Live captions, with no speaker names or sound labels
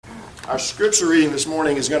Our scripture reading this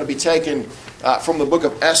morning is going to be taken from the book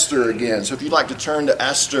of Esther again. So if you'd like to turn to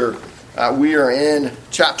Esther, we are in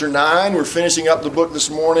chapter 9. We're finishing up the book this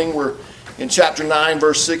morning. We're in chapter 9,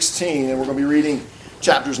 verse 16, and we're going to be reading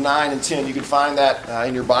chapters 9 and 10. You can find that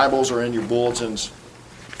in your Bibles or in your bulletins.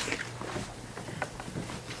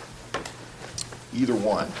 Either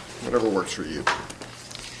one, whatever works for you.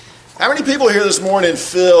 How many people here this morning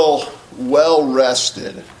feel well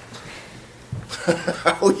rested?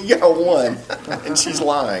 Oh, you got one, and she's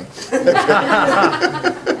lying. All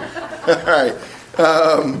right.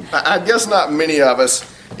 I guess not many of us.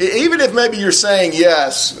 Even if maybe you're saying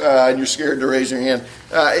yes, and you're scared to raise your hand,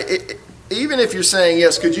 even if you're saying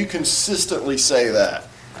yes, could you consistently say that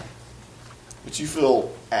you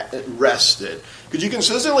feel rested? Could you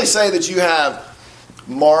consistently say that you have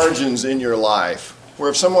margins in your life where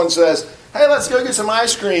if someone says, hey, let's go get some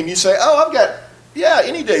ice cream, you say, oh, I've got,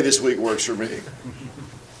 any day this week works for me.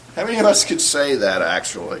 How many of us could say that,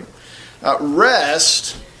 actually?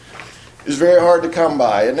 Rest is very hard to come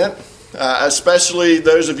by, isn't it? Especially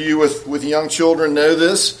those of you with young children know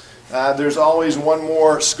this. There's always one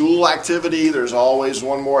more school activity. There's always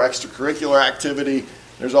one more extracurricular activity.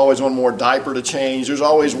 There's always one more diaper to change. There's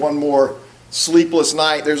always one more sleepless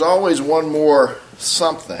night. There's always one more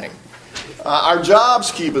something. Our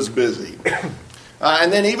jobs keep us busy.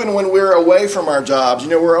 And then even when we're away from our jobs,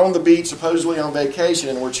 we're on the beach supposedly on vacation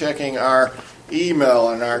and we're checking our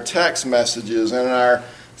email and our text messages and our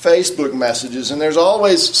Facebook messages. And there's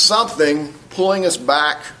always something pulling us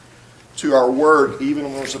back to our work even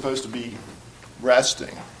when we're supposed to be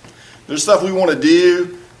resting. There's stuff we want to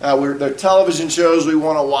do. There are television shows we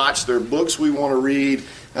want to watch. There are books we want to read.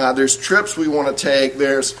 There's trips we want to take.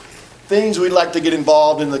 There's things we'd like to get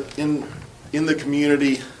involved in the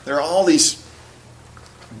community. There are all these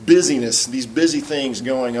busyness, these busy things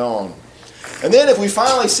going on. And then if we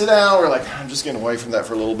finally sit down, we're like, I'm just getting away from that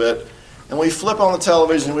for a little bit. And we flip on the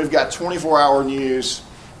television, we've got 24-hour news,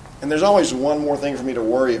 and there's always one more thing for me to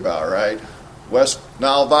worry about, right? West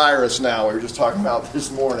Nile virus now, we were just talking about this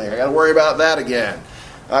morning. I got to worry about that again.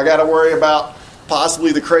 I got to worry about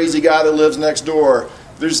possibly the crazy guy that lives next door.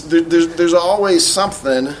 There's always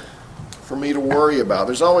something for me to worry about.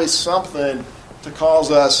 There's always something to cause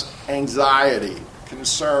us anxiety,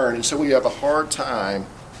 concern, and so we have a hard time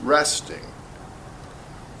resting.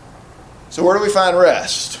 So where do we find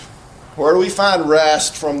rest? Where do we find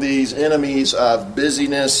rest from these enemies of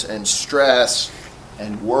busyness and stress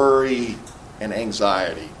and worry and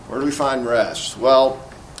anxiety? Where do we find rest? Well,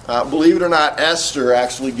 believe it or not, Esther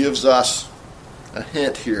actually gives us a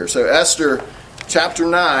hint here. So Esther chapter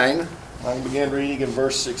 9, I begin reading in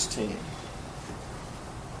verse 16.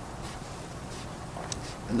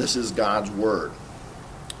 And this is God's word.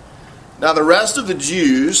 Now the rest of the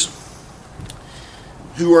Jews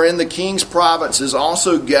who were in the king's provinces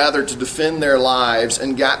also gathered to defend their lives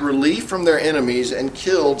and got relief from their enemies and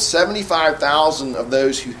killed 75,000 of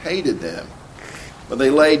those who hated them. But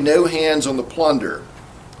they laid no hands on the plunder.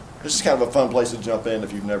 This is kind of a fun place to jump in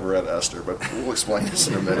if you've never read Esther, but we'll explain this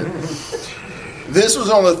in a minute. This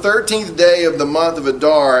was on the 13th day of the month of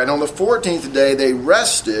Adar, and on the 14th day they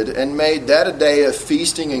rested and made that a day of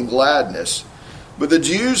feasting and gladness. But the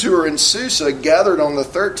Jews who were in Susa gathered on the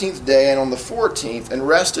 13th day and on the 14th and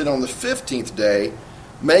rested on the 15th day,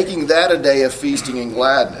 making that a day of feasting and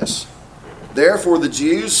gladness. Therefore the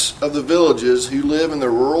Jews of the villages who live in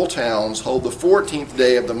the rural towns hold the 14th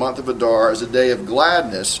day of the month of Adar as a day of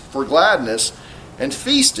gladness, for gladness and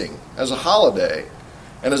feasting as a holiday,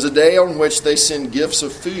 and as a day on which they send gifts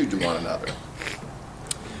of food to one another.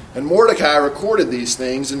 And Mordecai recorded these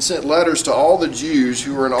things and sent letters to all the Jews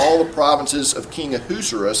who were in all the provinces of King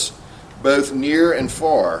Ahasuerus, both near and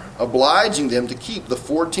far, obliging them to keep the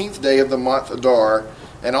 14th day of the month Adar,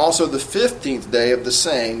 and also the 15th day of the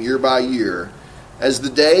same, year by year, as the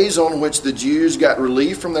days on which the Jews got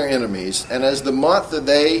relief from their enemies, and as the month that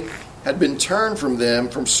they had been turned from them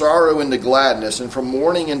from sorrow into gladness, and from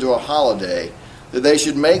mourning into a holiday, that they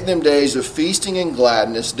should make them days of feasting and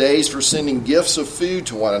gladness, days for sending gifts of food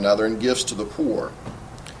to one another and gifts to the poor.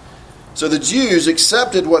 So the Jews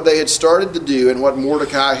accepted what they had started to do and what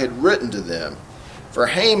Mordecai had written to them. For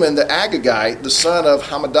Haman the Agagite, the son of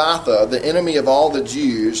Hammedatha, the enemy of all the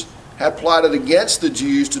Jews, had plotted against the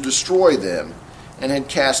Jews to destroy them, and had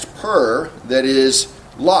cast that is,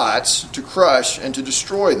 lots, to crush and to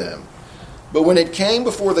destroy them. But when it came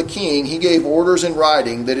before the king, he gave orders in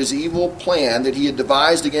writing that his evil plan that he had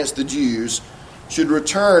devised against the Jews should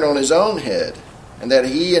return on his own head, and that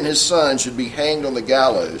he and his son should be hanged on the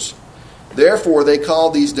gallows. Therefore they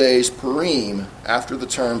called these days Purim, after the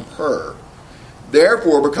term Pur.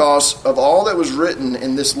 Therefore, because of all that was written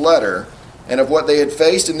in this letter, and of what they had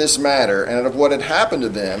faced in this matter, and of what had happened to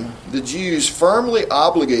them, the Jews firmly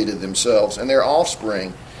obligated themselves and their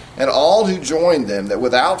offspring, and all who joined them, that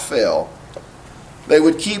without fail they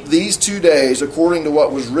would keep these 2 days according to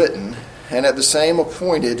what was written, and at the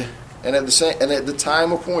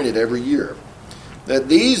time appointed every year, that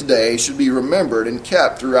these days should be remembered and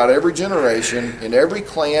kept throughout every generation, in every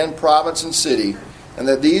clan, province, and city, and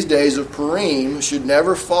that these days of Purim should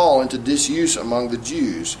never fall into disuse among the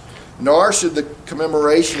Jews, nor should the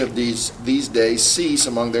commemoration of these days cease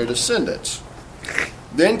among their descendants.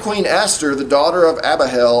 Then Queen Esther, the daughter of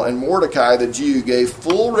Abihail, and Mordecai the Jew gave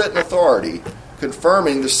full written authority,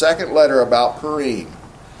 confirming the second letter about Purim.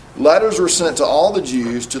 Letters were sent to all the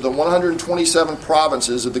Jews, to the 127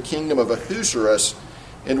 provinces of the kingdom of Ahasuerus,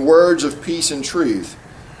 in words of peace and truth.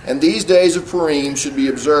 And these days of Purim should be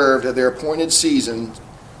observed at their appointed season,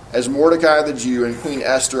 as Mordecai the Jew and Queen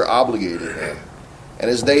Esther obligated them, and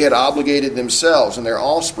as they had obligated themselves and their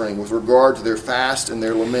offspring with regard to their fast and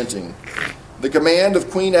their lamenting. The command of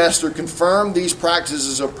Queen Esther confirmed these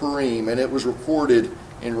practices of Purim, and it was recorded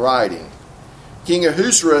in writing. King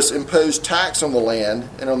Ahasuerus imposed tax on the land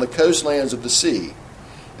and on the coastlands of the sea,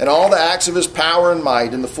 and all the acts of his power and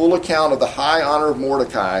might, and the full account of the high honor of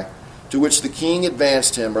Mordecai, to which the king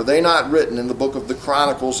advanced him, are they not written in the book of the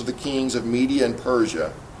Chronicles of the kings of Media and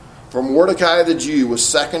Persia? For Mordecai the Jew was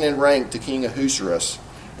second in rank to King Ahasuerus,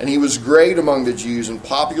 and he was great among the Jews and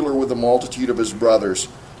popular with the multitude of his brothers,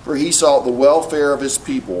 for he sought the welfare of his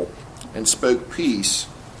people and spoke peace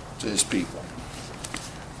to his people.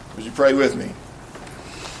 Would you pray with me?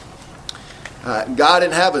 God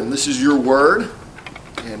in heaven, this is your word,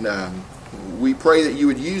 and we pray that you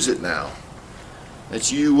would use it now,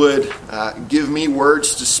 that you would give me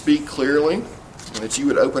words to speak clearly, and that you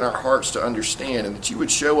would open our hearts to understand, and that you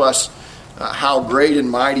would show us how great and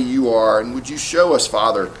mighty you are, and would you show us,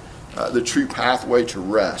 Father, the true pathway to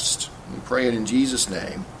rest. We pray it in Jesus'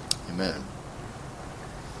 name. Amen.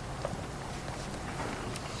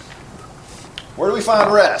 Where do we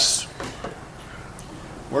find rest?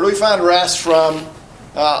 Where do we find rest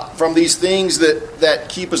from these things that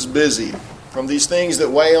keep us busy, from these things that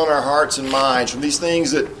weigh on our hearts and minds, from these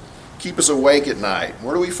things that keep us awake at night?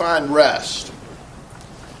 Where do we find rest?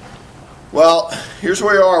 Well, here's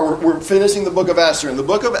where we are. We're finishing the book of Esther. In the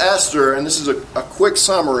book of Esther, and this is a quick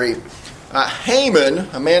summary, Haman,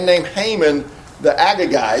 a man named Haman the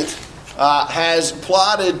Agagite, has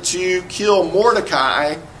plotted to kill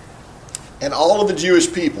Mordecai and all of the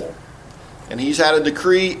Jewish people. And he's had a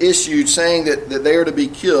decree issued saying that they are to be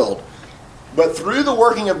killed. But through the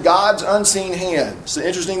working of God's unseen hand, it's the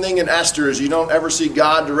interesting thing in Esther is you don't ever see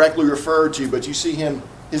God directly referred to, but you see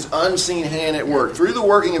his unseen hand at work. Through the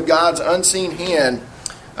working of God's unseen hand,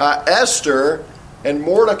 Esther and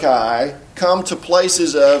Mordecai come to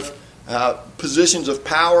places of positions of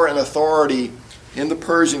power and authority in the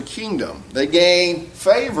Persian kingdom. They gain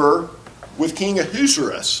favor with King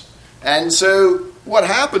Ahasuerus. And so what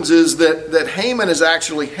happens is that Haman is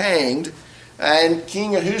actually hanged, and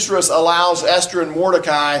King Ahasuerus allows Esther and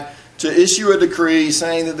Mordecai to issue a decree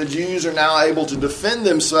saying that the Jews are now able to defend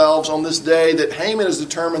themselves on this day that Haman has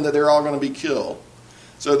determined that they're all going to be killed.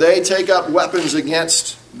 So they take up weapons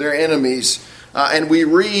against their enemies, and we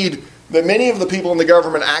read that many of the people in the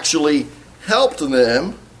government actually helped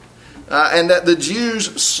them, and that the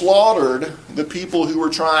Jews slaughtered the people who were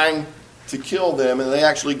trying to kill them, and they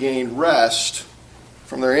actually gained rest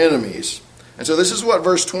from their enemies. And so this is what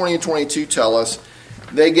verse 20 and 22 tell us.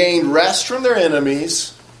 They gained rest from their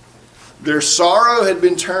enemies, their sorrow had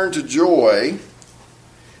been turned to joy,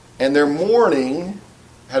 and their mourning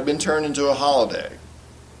had been turned into a holiday.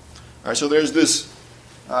 All right, so there's this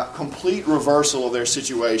complete reversal of their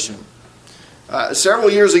situation.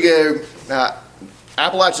 Several years ago,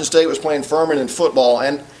 Appalachian State was playing Furman in football,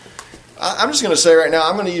 and I'm just going to say right now,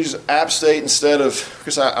 I'm going to use App State instead of,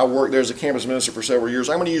 because I worked there as a campus minister for several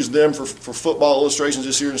years, I'm going to use them for football illustrations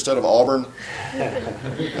this year instead of Auburn,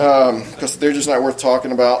 because they're just not worth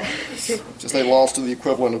talking about, since they lost to the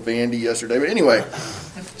equivalent of Vandy yesterday. But anyway,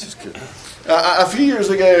 just kidding. A few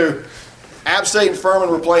years ago, App State and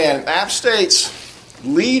Furman were playing. App State's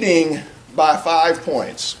leading by 5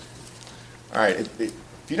 points. All right, if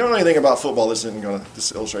you don't know anything about football, this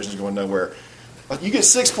illustration is going nowhere. You get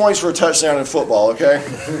 6 points for a touchdown in football, okay?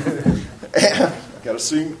 I got to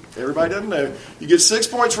assume everybody doesn't know. You get 6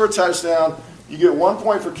 points for a touchdown. You get 1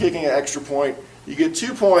 point for kicking an extra point. You get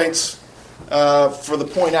 2 points for the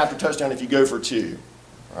point after touchdown if you go for 2.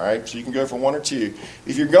 All right, so you can go for 1 or 2.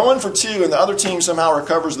 If you're going for 2 and the other team somehow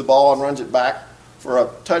recovers the ball and runs it back for a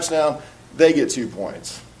touchdown, they get 2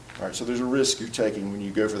 points. All right, so there's a risk you're taking when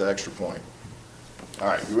you go for the extra point. All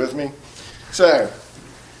right, you with me? So,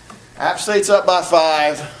 App State's up by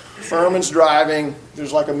 5. Furman's driving.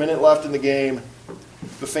 There's like a minute left in the game.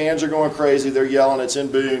 The fans are going crazy. They're yelling. It's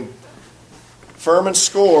in Boone. Furman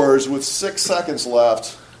scores with 6 seconds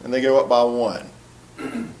left, and they go up by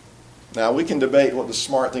 1. Now, we can debate what the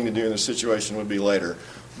smart thing to do in this situation would be later.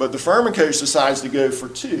 But the Furman coach decides to go for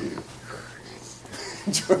 2.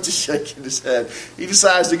 George is shaking his head. He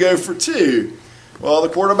decides to go for 2. Well, the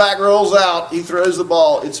quarterback rolls out. He throws the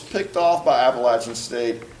ball. It's picked off by Appalachian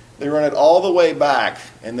State. They run it all the way back,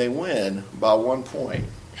 and they win by 1 point.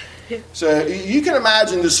 So you can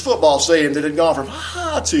imagine this football stadium that had gone from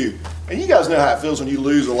to, and you guys know how it feels when you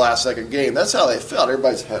lose the last second game. That's how they felt.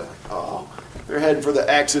 Everybody's heading they're heading for the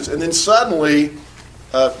exits, and then suddenly,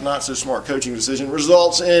 not so smart coaching decision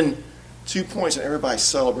results in 2 points, and everybody's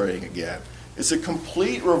celebrating again. It's a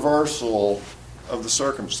complete reversal of the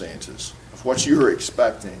circumstances of what you were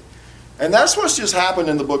expecting, and that's what's just happened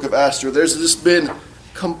in the book of Esther. There's just been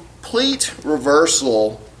complete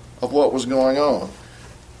reversal of what was going on.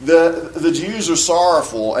 The Jews are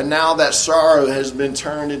sorrowful, and now that sorrow has been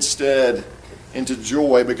turned instead into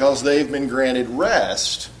joy because they've been granted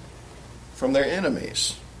rest from their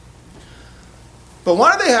enemies. But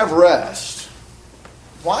why do they have rest?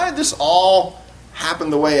 Why did this all happen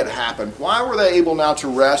the way it happened? Why were they able now to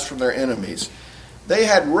rest from their enemies? They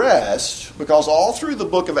had rest because all through the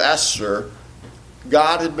book of Esther,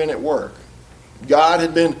 God had been at work. God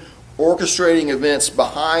had been orchestrating events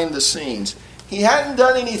behind the scenes. He hadn't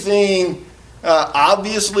done anything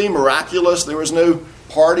obviously miraculous. There was no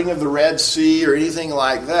parting of the Red Sea or anything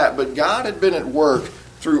like that. But God had been at work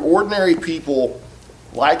through ordinary people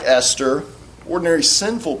like Esther, ordinary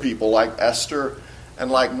sinful people like Esther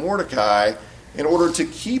and like Mordecai, in order to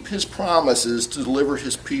keep his promises to deliver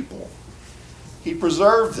his people. He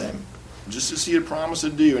preserved them, just as he had promised to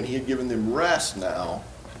do, and he had given them rest now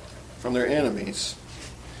from their enemies.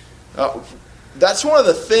 That's one of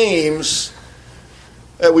the themes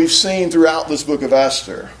that we've seen throughout this book of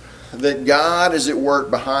Esther, that God is at work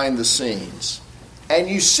behind the scenes. And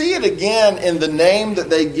you see it again in the name that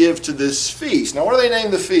they give to this feast. Now, what do they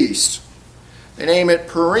name the feast? They name it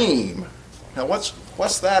Purim. Now,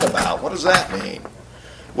 what's that about? What does that mean?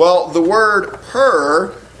 Well, the word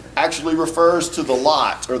pur actually refers to the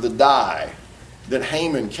lot or the die that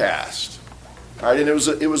Haman cast. All right, and it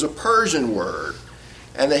was a Persian word.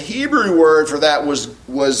 And the Hebrew word for that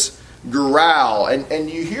was geral. And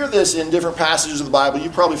you hear this in different passages of the Bible.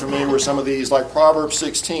 You're probably familiar with some of these, like Proverbs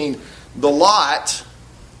 16. The lot,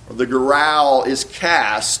 or the geral, is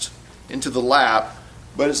cast into the lap,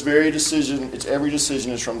 but every decision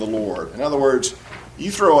is from the Lord. In other words,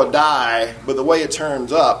 you throw a die, but the way it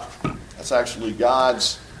turns up, that's actually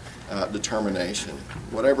God's determination.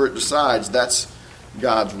 Whatever it decides, that's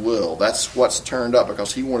God's will. That's what's turned up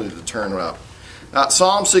because he wanted it to turn up. Now,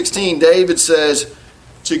 Psalm 16, David says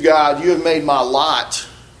to God, "You have made my lot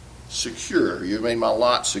secure." You have made my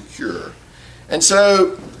lot secure. And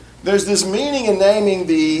so there's this meaning in naming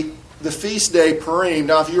the feast day Purim.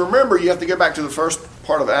 Now, if you remember, you have to go back to the first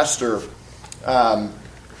part of Esther.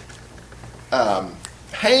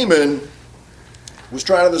 Haman was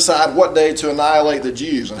trying to decide what day to annihilate the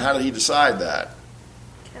Jews. And how did he decide that?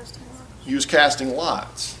 He was casting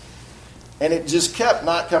lots. And it just kept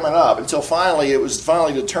not coming up until finally it was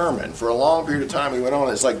determined. For a long period of time he went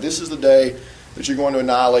on. It's like, this is the day that you're going to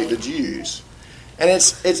annihilate the Jews. And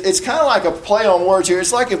it's kind of like a play on words here.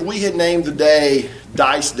 It's like if we had named the day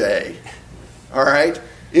Dice Day. All right?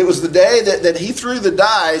 It was the day that he threw the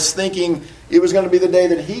dice thinking it was going to be the day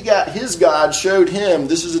that his God showed him,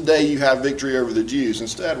 this is the day you have victory over the Jews.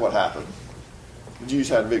 Instead, what happened? The Jews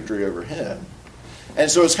had victory over him.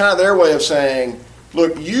 And so it's kind of their way of saying,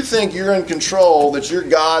 look, you think you're in control, that your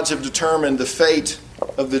gods have determined the fate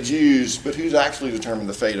of the Jews, but who's actually determined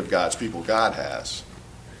the fate of God's people? God has.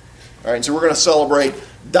 All right, and so we're going to celebrate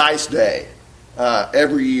Dice Day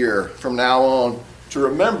every year from now on to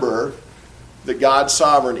remember that God's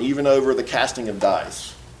sovereign even over the casting of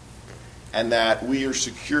dice, and that we are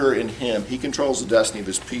secure in him. He controls the destiny of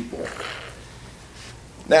his people.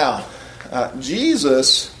 Now,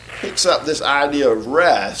 Jesus picks up this idea of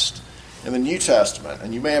rest in the New Testament.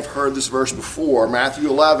 And you may have heard this verse before. Matthew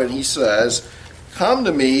 11, he says, "Come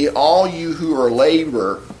to me, all you who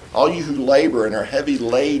labor and are heavy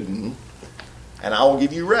laden, and I will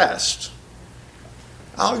give you rest."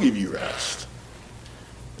 I'll give you rest.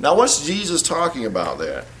 Now, what's Jesus talking about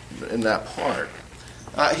there in that part?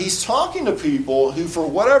 He's talking to people who, for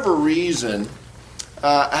whatever reason,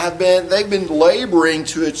 they've been laboring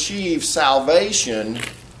to achieve salvation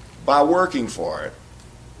by working for it.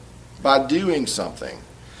 by doing something.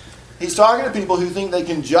 He's talking to people who think they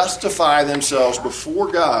can justify themselves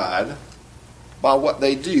before God by what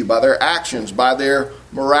they do, by their actions, by their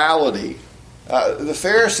morality. The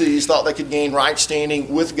Pharisees thought they could gain right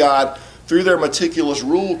standing with God through their meticulous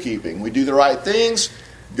rule keeping. We do the right things,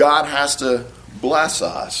 God has to bless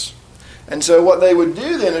us. And so what they would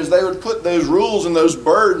do then is they would put those rules and those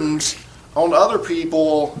burdens on other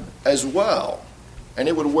people as well. And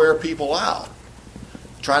it would wear people out.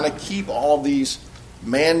 Trying to keep all of these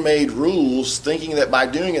man-made rules, thinking that by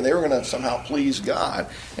doing it they were going to somehow please God.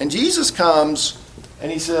 And Jesus comes and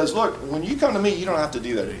he says, look, when you come to me, you don't have to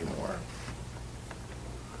do that anymore.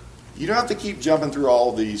 You don't have to keep jumping through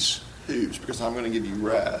all of these hoops because I'm going to give you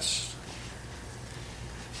rest.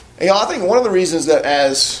 And I think one of the reasons that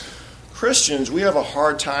as Christians we have a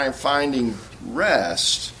hard time finding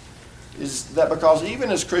rest is that because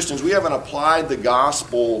even as Christians we haven't applied the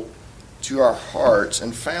gospel to our hearts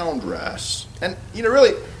and found rest. And,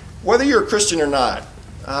 really, whether you're a Christian or not,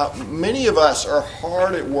 many of us are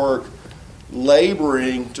hard at work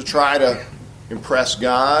laboring to try to impress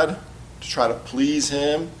God, to try to please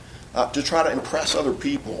Him, to try to impress other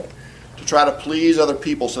people, to try to please other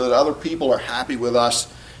people so that other people are happy with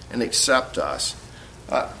us and accept us.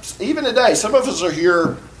 Even today, some of us are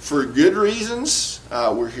here for good reasons.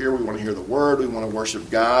 We're here, we want to hear the Word, we want to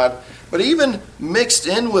worship God. But even mixed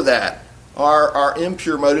in with that are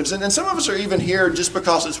impure motives. And some of us are even here just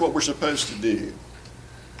because it's what we're supposed to do.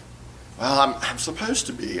 Well, I'm supposed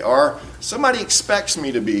to be. Or somebody expects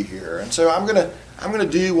me to be here. And so I'm going to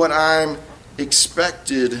do what I'm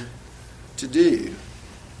expected to do.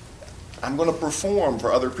 I'm going to perform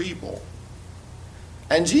for other people.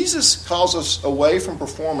 And Jesus calls us away from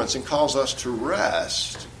performance and calls us to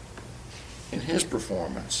rest in His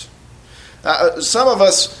performance. Some of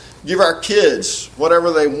us give our kids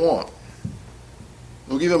whatever they want.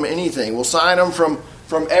 We'll give them anything. We'll sign them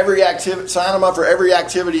from every activity, sign them up for every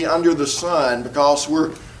activity under the sun because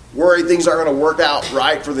we're worried things aren't going to work out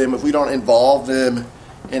right for them if we don't involve them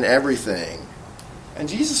in everything. And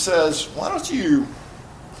Jesus says, why don't you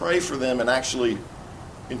pray for them and actually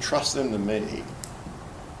entrust them to me?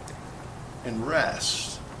 And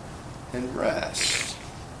rest.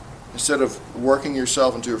 Instead of working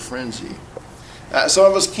yourself into a frenzy. Some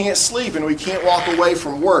of us can't sleep and we can't walk away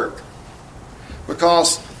from work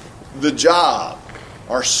because the job,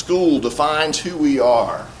 our school defines who we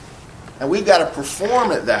are. And we've got to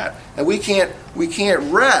perform at that. And we can't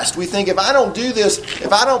rest. We think if I don't do this,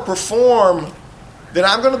 if I don't perform, then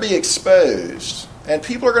I'm going to be exposed. And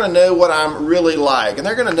people are going to know what I'm really like. And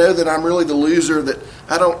they're going to know that I'm really the loser that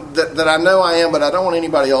I know I am, but I don't want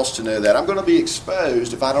anybody else to know that. I'm going to be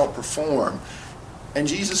exposed if I don't perform. And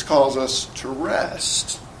Jesus calls us to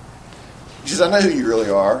rest. He says, I know who you really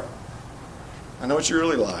are. I know what you're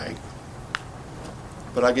really like.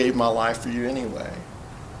 But I gave my life for you anyway.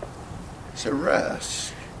 So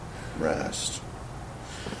rest.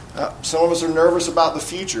 Some of us are nervous about the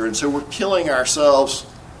future, and so we're killing ourselves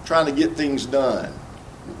trying to get things done,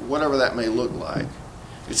 whatever that may look like.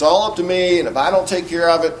 It's all up to me, and if I don't take care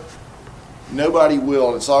of it, nobody will,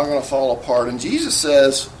 and it's all going to fall apart. And Jesus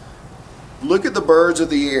says, look at the birds of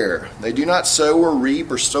the air. They do not sow or reap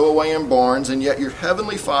or stow away in barns, and yet your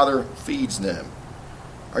heavenly Father feeds them.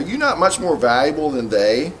 Are you not much more valuable than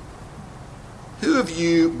they? Who of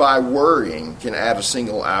you, by worrying, can add a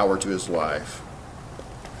single hour to his life?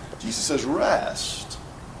 Jesus says, rest,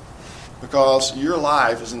 because your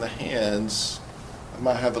life is in the hands of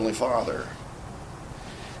my heavenly Father.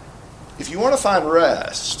 If you want to find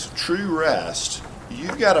rest, true rest,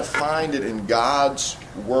 you've got to find it in God's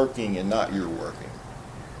working and not your working.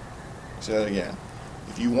 Say that again.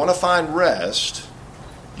 If you want to find rest,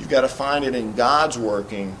 you've got to find it in God's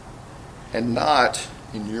working and not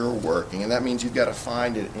in your working. And that means you've got to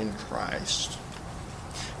find it in Christ.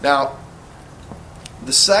 Now,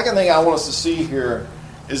 the second thing I want us to see here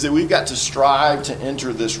is that we've got to strive to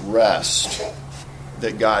enter this rest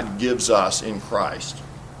that God gives us in Christ.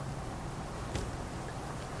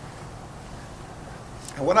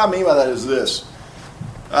 And what I mean by that is this.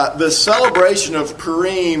 The celebration of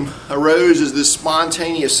Purim arose as this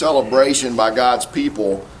spontaneous celebration by God's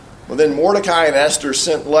people. Well, then Mordecai and Esther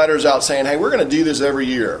sent letters out saying, hey, we're going to do this every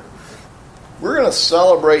year. We're going to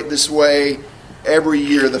celebrate this way every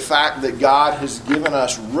year, the fact that God has given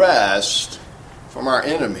us rest from our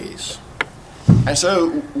enemies. And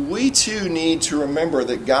so we too need to remember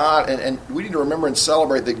that God, and we need to remember and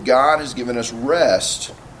celebrate that God has given us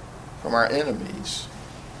rest from our enemies.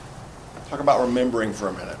 Talk about remembering for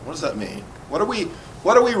a minute. What does that mean? What are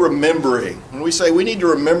we remembering? When we say we need to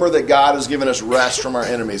remember that God has given us rest from our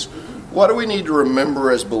enemies, What do we need to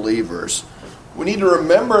remember as believers? We need to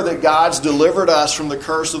remember that God's delivered us from the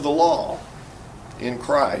curse of the law in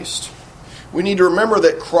Christ. We need to remember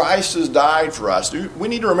that Christ has died for us. We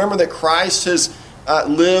need to remember that Christ has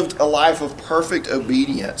lived a life of perfect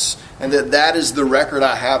obedience, and that is the record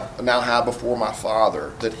I now have before my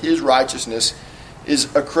Father, that His righteousness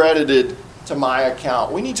is accredited to my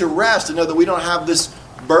account. We need to rest and know that we don't have this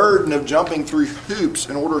burden of jumping through hoops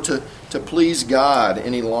in order to please God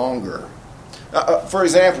any longer. For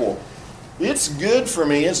example, it's good for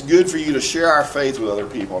me, it's good for you to share our faith with other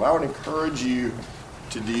people, and I would encourage you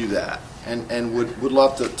to do that, and would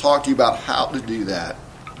love to talk to you about how to do that.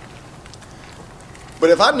 But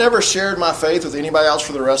if I never shared my faith with anybody else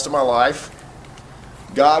for the rest of my life,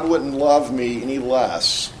 God wouldn't love me any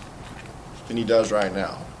less than He does right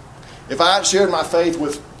now. If I had shared my faith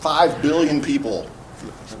with 5 billion people,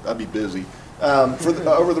 I'd be busy,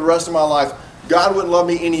 over the rest of my life, God wouldn't love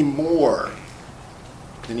me any more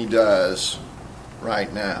than He does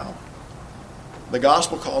right now. The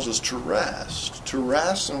gospel calls us to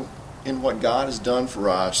rest in what God has done for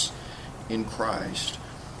us in Christ.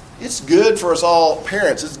 It's good for us all,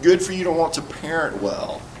 parents. It's good for you to want to parent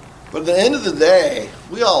well. But at the end of the day,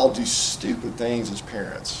 we all do stupid things as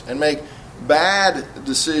parents and make bad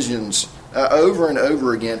decisions over and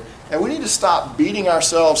over again. And we need to stop beating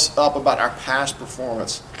ourselves up about our past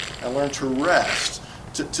performance and learn to rest,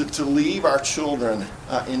 to leave our children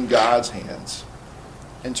in God's hands,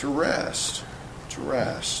 and to rest.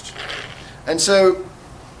 And so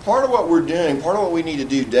part of what we're doing, part of what we need to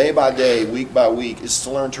do day by day, week by week, is to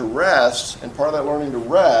learn to rest. And part of that learning to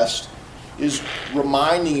rest is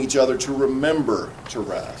reminding each other to remember to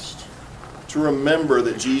rest. To remember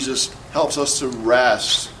that Jesus helps us to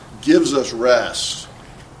rest, gives us rest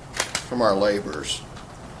from our labors.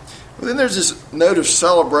 But then there's this note of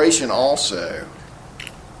celebration also.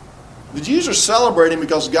 The Jews are celebrating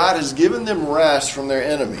because God has given them rest from their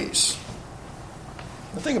enemies.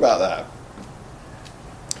 Now think about that.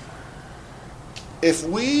 If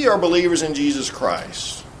we are believers in Jesus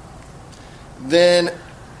Christ, then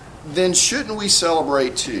shouldn't we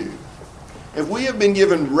celebrate too? If we have been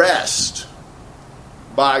given rest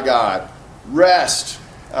by God, rest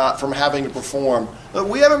from having to perform, but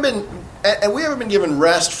we haven't been given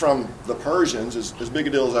rest from the Persians, as big a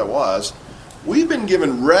deal as that was. We've been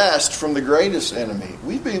given rest from the greatest enemy.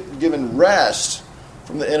 We've been given rest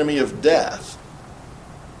from the enemy of death.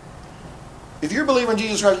 If you're a believer in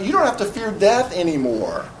Jesus Christ, you don't have to fear death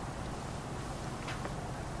anymore.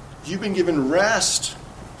 You've been given rest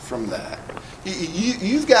from that.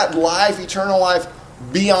 You've got life, eternal life,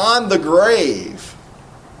 beyond the grave.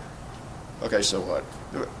 Okay, so what?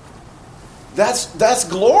 That's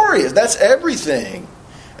glorious. That's everything.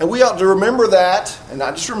 And we ought to remember that, and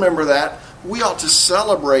not just remember that, we ought to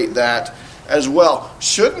celebrate that as well.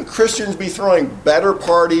 Shouldn't Christians be throwing better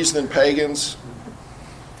parties than pagans?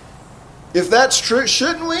 If that's true,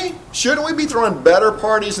 shouldn't we? Shouldn't we be throwing better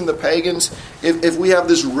parties than the pagans if we have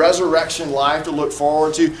this resurrection life to look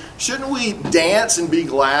forward to? Shouldn't we dance and be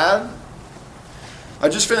glad? I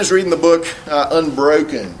just finished reading the book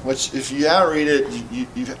Unbroken, which if you haven't read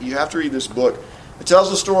it, you have to read this book. It tells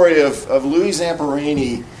the story of Louis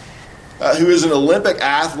Zamperini, who is an Olympic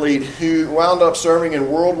athlete who wound up serving in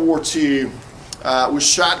World War II, was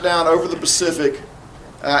shot down over the Pacific,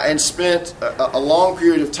 and spent a long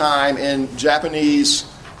period of time in Japanese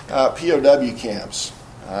POW camps.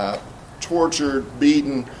 Tortured,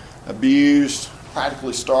 beaten, abused,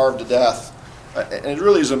 practically starved to death. And it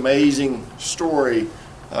really is an amazing story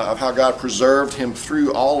of how God preserved him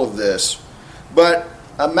through all of this. But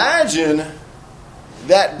imagine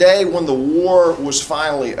that day when the war was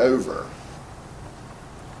finally over.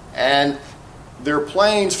 And there are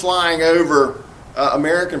planes flying over,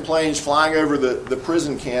 American planes flying over the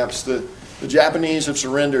prison camps. The Japanese have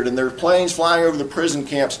surrendered, and there are planes flying over the prison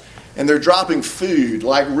camps, and they're dropping food,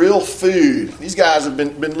 like real food. These guys have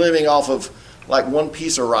been living off of like one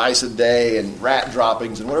piece of rice a day and rat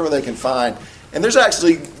droppings and whatever they can find. And there's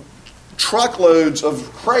actually truckloads of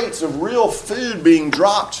crates of real food being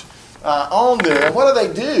dropped on them. And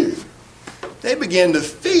what do? They begin to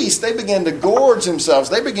feast. They begin to gorge themselves.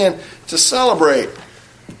 They begin to celebrate.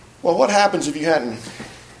 Well, what happens if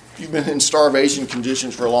you've been in starvation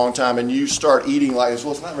conditions for a long time and you start eating like this?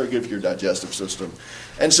 Well, it's not very good for your digestive system.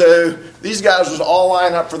 And so these guys would all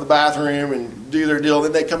line up for the bathroom and do their deal.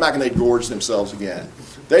 Then they'd come back and they'd gorge themselves again.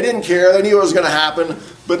 They didn't care. They knew it was going to happen.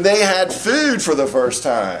 But they had food for the first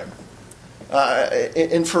time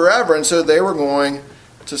in forever. And so they were going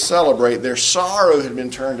to celebrate. Their sorrow had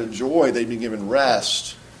been turned to joy. They'd been given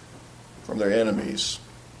rest from their enemies.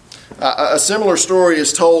 A similar story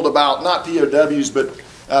is told about, not POWs, but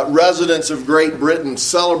residents of Great Britain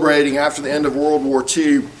celebrating after the end of World War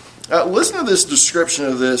II. Listen to this description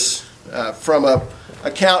of this from an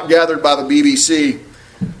account gathered by the BBC.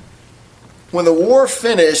 When the war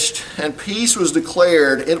finished and peace was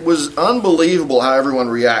declared, it was unbelievable how everyone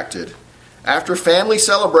reacted. After family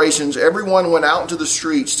celebrations, everyone went out into the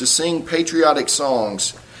streets to sing patriotic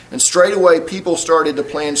songs, and straight away people started to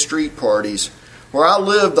plan street parties. Where I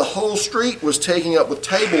lived, the whole street was taken up with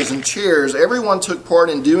tables and chairs. Everyone took part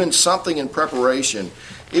in doing something in preparation.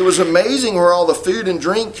 It was amazing where all the food and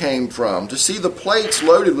drink came from, to see the plates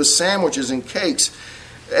loaded with sandwiches and cakes.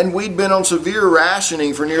 And we'd been on severe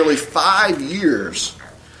rationing for nearly 5 years.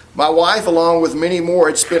 My wife, along with many more,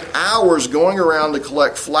 had spent hours going around to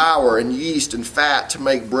collect flour and yeast and fat to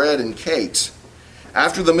make bread and cakes.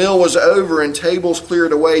 After the meal was over and tables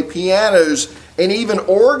cleared away, pianos and even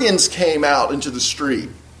organs came out into the street.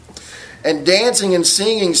 And dancing and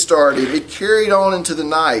singing started. It carried on into the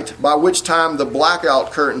night, by which time the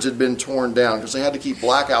blackout curtains had been torn down, because they had to keep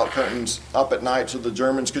blackout curtains up at night so the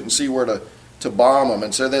Germans couldn't see where to bomb them.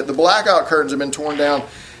 And so the blackout curtains had been torn down,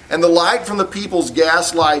 and the light from the people's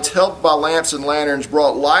gas lights, helped by lamps and lanterns,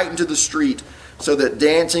 brought light into the street so that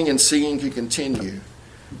dancing and singing could continue.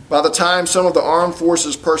 By the time some of the armed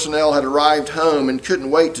forces personnel had arrived home and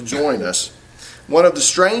couldn't wait to join us, one of the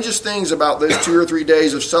strangest things about those 2 or 3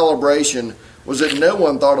 days of celebration was that no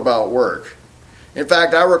one thought about work. In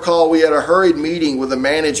fact, I recall we had a hurried meeting with the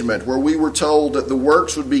management where we were told that the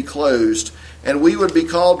works would be closed and we would be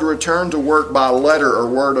called to return to work by letter or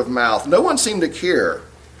word of mouth. No one seemed to care.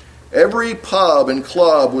 Every pub and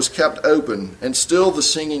club was kept open, and still the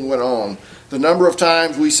singing went on. The number of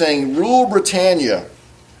times we sang "Rule Britannia,"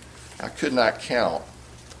 I could not count.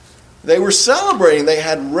 They were celebrating. They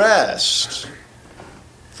had rest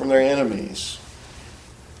from their enemies.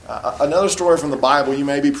 Another story from the Bible you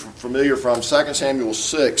may be familiar from, 2 Samuel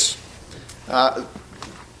 6.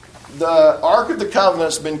 The Ark of the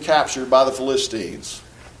Covenant has been captured by the Philistines.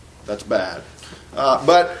 That's bad.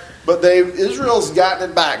 But Israel's gotten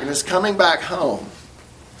it back, and it's coming back home.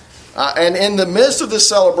 And in the midst of this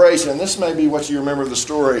celebration, this may be what you remember of the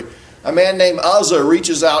story, a man named Uzzah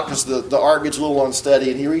reaches out, because the ark gets a little unsteady,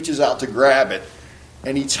 and he reaches out to grab it,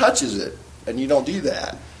 and he touches it, and you don't do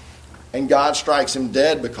that. And God strikes him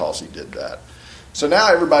dead because he did that. So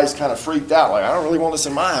now everybody's kind of freaked out, like, I don't really want this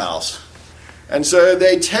in my house. And so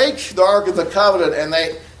they take the Ark of the Covenant, and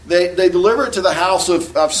they deliver it to the house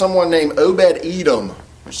of someone named Obed-Edom,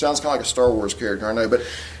 which sounds kind of like a Star Wars character, I know, but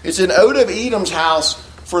it's in Obed-Edom's house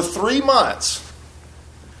for 3 months.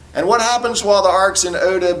 And what happens while the ark's in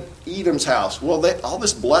Obed-Edom's house? Well, all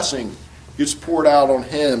this blessing gets poured out on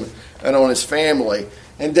him and on his family.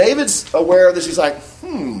 And David's aware of this. He's like,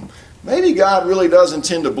 maybe God really does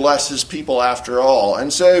intend to bless his people after all.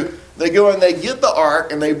 And so they go and they get the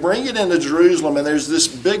ark and they bring it into Jerusalem, and there's this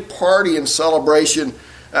big party and celebration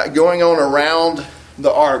going on around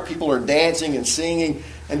the ark. People are dancing and singing.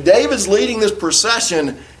 And David's leading this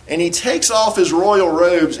procession, and he takes off his royal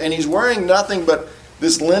robes, and he's wearing nothing but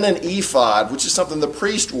this linen ephod, which is something the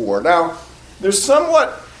priest wore. Now, there's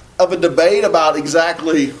somewhat of a debate about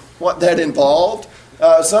exactly what that involved.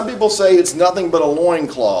 Some people say it's nothing but a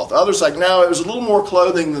loincloth. Others like, no, it was a little more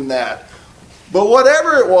clothing than that. But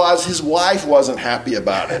whatever it was, his wife wasn't happy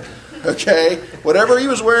about it. Okay? Whatever he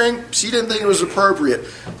was wearing, she didn't think it was appropriate.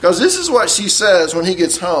 Because this is what she says when he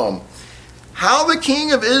gets home. How the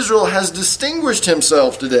king of Israel has distinguished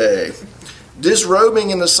himself today,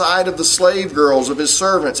 disrobing in the sight of the slave girls of his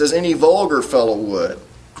servants as any vulgar fellow would.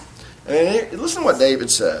 And listen to what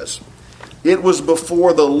David says. It was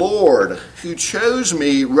before the Lord who chose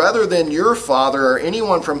me rather than your father or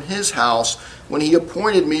anyone from his house when he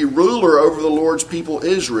appointed me ruler over the Lord's people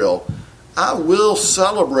Israel. I will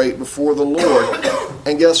celebrate before the Lord.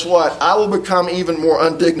 And guess what? I will become even more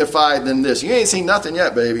undignified than this. You ain't seen nothing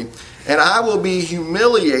yet, baby. And I will be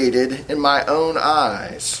humiliated in my own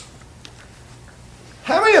eyes.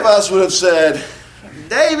 How many of us would have said,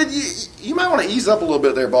 David, you might want to ease up a little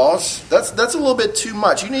bit there, boss. That's a little bit too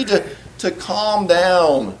much. You need to calm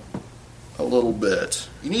down a little bit.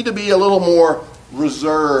 You need to be a little more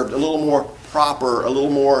reserved, a little more proper, a little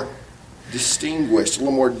more distinguished, a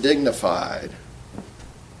little more dignified.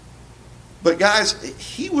 But guys,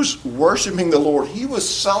 he was worshiping the Lord. He was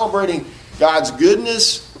celebrating God's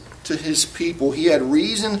goodness to his people. He had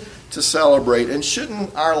reason to celebrate. And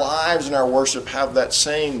shouldn't our lives and our worship have that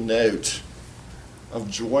same note of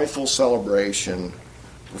joyful celebration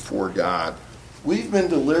before God? We've been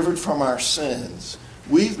delivered from our sins.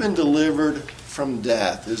 We've been delivered from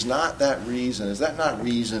death. Is that not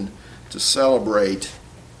reason to celebrate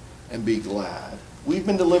and be glad. We've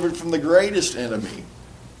been delivered from the greatest enemy.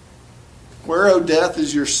 Where, O death,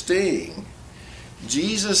 is your sting?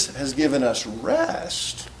 Jesus has given us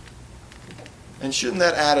rest. And shouldn't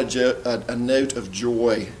that add a note of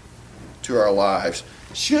joy to our lives?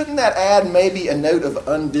 Shouldn't that add maybe a note of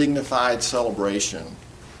undignified celebration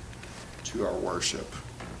to our worship?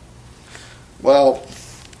 Well,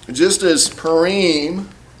 just as Purim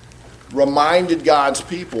reminded God's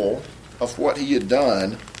people of what he had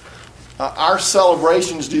done, our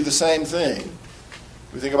celebrations do the same thing.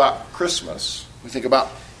 We think about Christmas. We think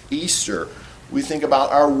about Easter. We think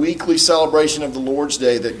about our weekly celebration of the Lord's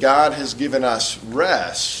Day, that God has given us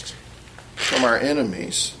rest from our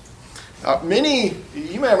enemies. Many,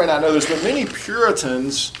 you may or may not know this, but many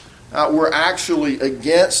Puritans were actually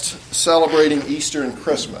against celebrating Easter and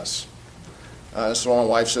Christmas. That's why my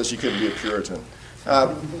wife says she couldn't be a Puritan.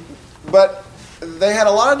 But they had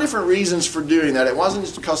a lot of different reasons for doing that. It wasn't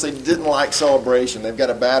just because they didn't like celebration. They've got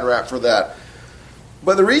a bad rap for that.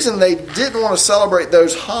 But the reason they didn't want to celebrate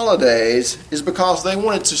those holidays is because they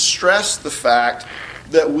wanted to stress the fact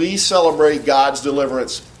that we celebrate God's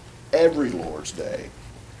deliverance every Lord's Day.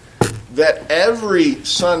 That every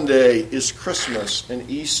Sunday is Christmas and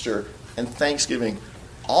Easter and Thanksgiving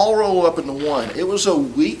all rolled up into one. It was a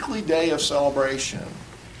weekly day of celebration.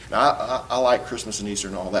 Now, I like Christmas and Easter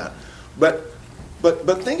and all that. But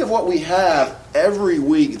think of what we have every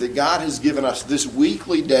week, that God has given us this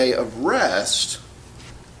weekly day of rest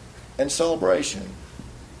and celebration.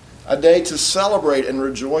 A day to celebrate and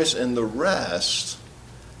rejoice in the rest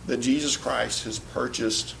that Jesus Christ has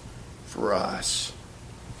purchased for us.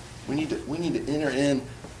 We need to enter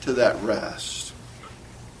into that rest.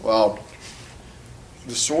 Well,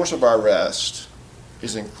 the source of our rest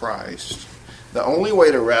is in Christ. The only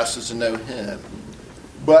way to rest is to know him.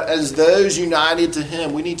 But as those united to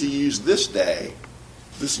him, we need to use this day,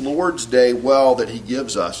 this Lord's Day, well, that he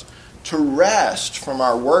gives us, to rest from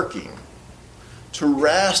our working, to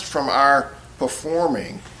rest from our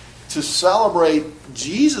performing, to celebrate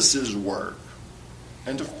Jesus' work,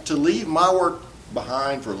 and to leave my work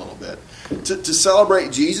behind for a little bit, to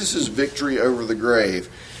celebrate Jesus' victory over the grave.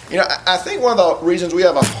 You know, I think one of the reasons we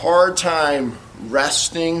have a hard time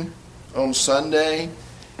resting on Sunday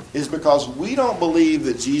is because we don't believe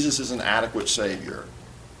that Jesus is an adequate Savior.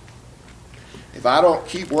 If I don't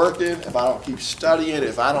keep working, if I don't keep studying,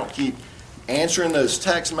 if I don't keep answering those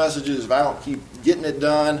text messages, if I don't keep getting it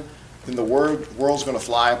done, then the world's going to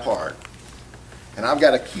fly apart. And I've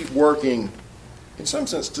got to keep working, in some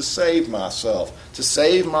sense, to save myself, to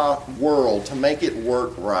save my world, to make it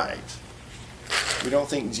work right. We don't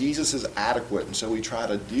think Jesus is adequate, and so we try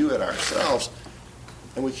to do it ourselves,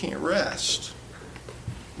 and we can't rest.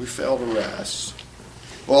 We fail to rest.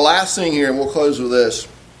 Well, last thing here, and we'll close with this.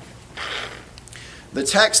 The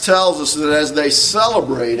text tells us that as they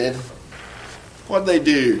celebrated, what did they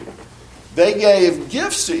do? They gave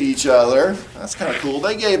gifts to each other. That's kind of cool.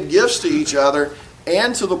 They gave gifts to each other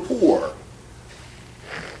and to the poor.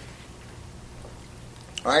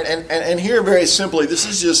 All right, and here very simply, this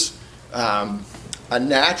is just a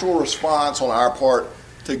natural response on our part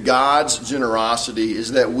to God's generosity,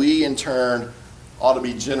 is that we in turn ought to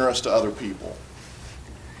be generous to other people.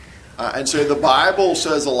 And so the Bible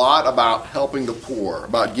says a lot about helping the poor,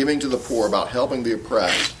 about giving to the poor, about helping the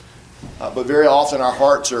oppressed. But very often our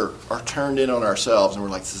hearts are turned in on ourselves, and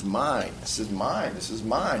we're like, this is mine, this is mine, this is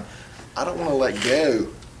mine. I don't want to let go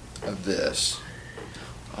of this.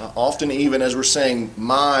 Often even as we're saying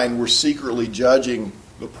mine, we're secretly judging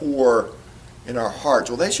the poor in our hearts.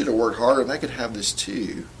 Well, they should have worked harder, and they could have this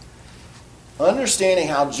too. Understanding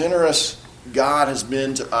how generous God has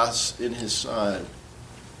been to us in his Son,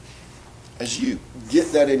 as you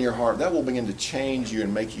get that in your heart, that will begin to change you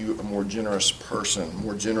and make you a more generous person,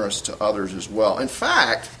 more generous to others as well. In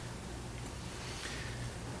fact,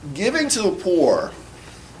 giving to the poor,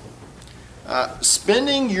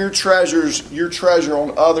 spending your treasure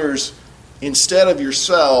on others instead of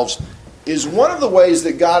yourselves, is one of the ways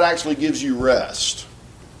that God actually gives you rest.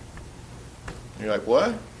 And you're like,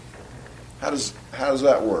 what? How does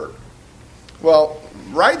that work? Well,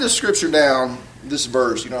 write this scripture down, this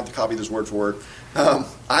verse. You don't have to copy this word for word.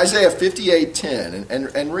 Isaiah 58:10,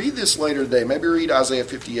 and read this later today. Maybe read Isaiah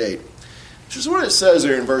 58. This is what it says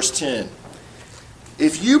there in verse 10.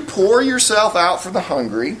 If you pour yourself out for the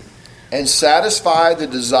hungry and satisfy the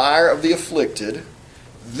desire of the afflicted,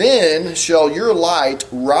 then shall your light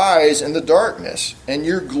rise in the darkness, and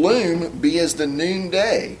your gloom be as the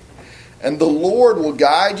noonday. And the Lord will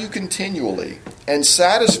guide you continually, and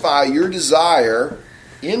satisfy your desire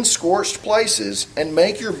in scorched places, and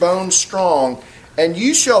make your bones strong, and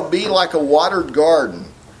you shall be like a watered garden,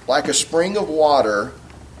 like a spring of water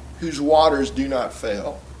whose waters do not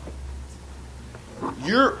fail.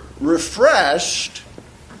 You're refreshed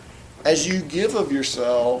as you give of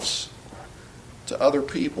yourselves to other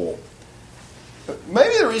people.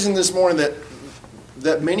 Maybe the reason this morning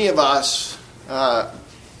that many of us are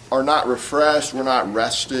not refreshed, we're not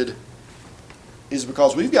rested, is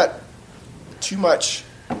because we've got too much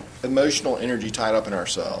emotional energy tied up in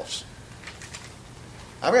ourselves.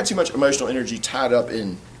 I've got too much emotional energy tied up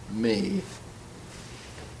in me.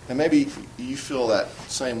 And maybe you feel that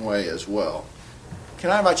same way as well. Can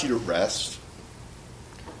I invite you to rest?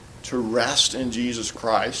 To rest in Jesus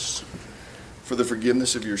Christ for the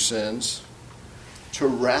forgiveness of your sins. To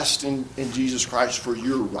rest in Jesus Christ for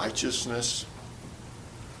your righteousness,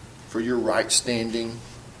 for your right standing.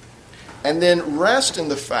 And then rest in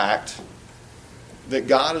the fact that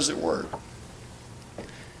God is at work.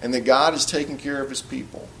 And that God is taking care of His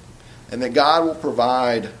people. And that God will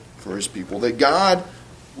provide for His people. That God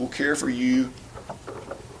will care for you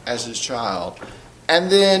as His child.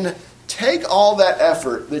 And then take all that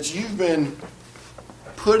effort that you've been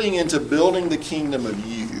putting into building the kingdom of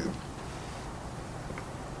you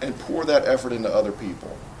and pour that effort into other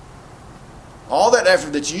people. All that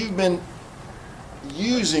effort that you've been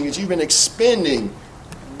using, that you've been expending,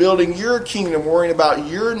 building your kingdom, worrying about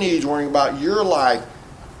your needs, worrying about your life,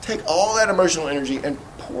 take all that emotional energy and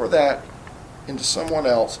pour that into someone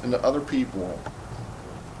else, into other people,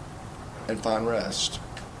 and find rest.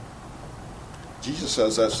 Jesus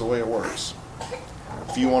says that's the way it works.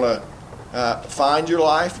 If you want to find your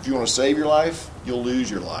life, if you want to save your life, you'll lose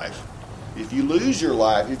your life. If you lose your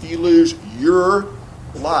life, if you lose your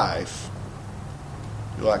life,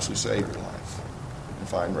 you'll actually save your life and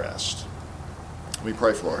find rest. Let me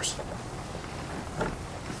pray for us.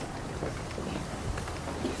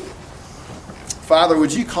 Father,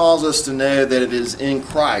 would you cause us to know that it is in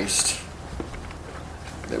Christ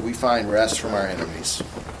that we find rest from our enemies?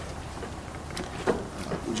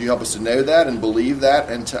 Would you help us to know that and believe that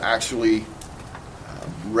and to actually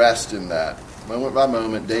rest in that moment by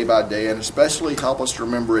moment, day by day, and especially help us to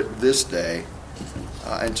remember it this day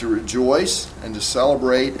and to rejoice and to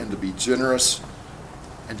celebrate and to be generous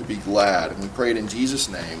and to be glad. And we pray it in Jesus'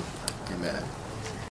 name. Amen.